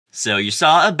So you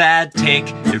saw a bad take,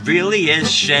 it really is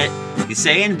shit. He's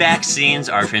saying vaccines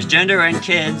are transgender and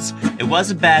kids. It was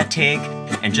a bad take,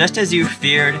 and just as you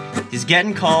feared, he's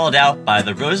getting called out by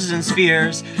the roses and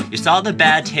spheres. You saw the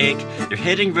bad take, you're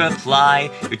hitting reply.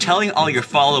 You're telling all your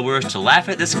followers to laugh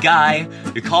at this guy.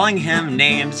 You're calling him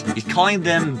names, he's calling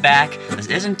them back. This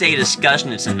isn't a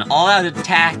discussion, it's an all-out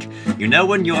attack. You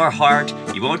know in your heart,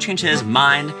 you won't change his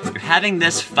mind. You're having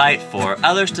this fight for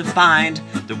others to find.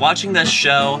 They're watching the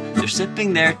show, they're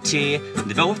sipping their tea.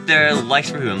 They vote with their likes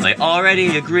for whom they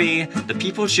already agree. The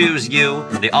people choose you,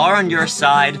 they are on your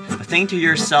side. But think to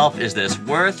yourself, is this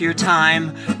worth your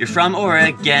time? You're from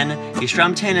Oregon, he's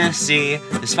from Tennessee.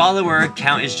 His follower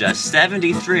count is just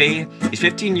 73. He's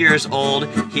 15 years old,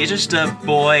 he's just a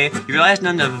boy. You realize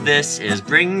none of this is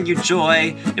bringing you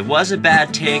joy. It was a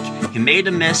bad take, he made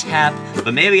a mishap.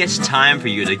 But maybe it's time for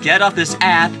you to get off this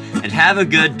app and have a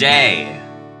good day.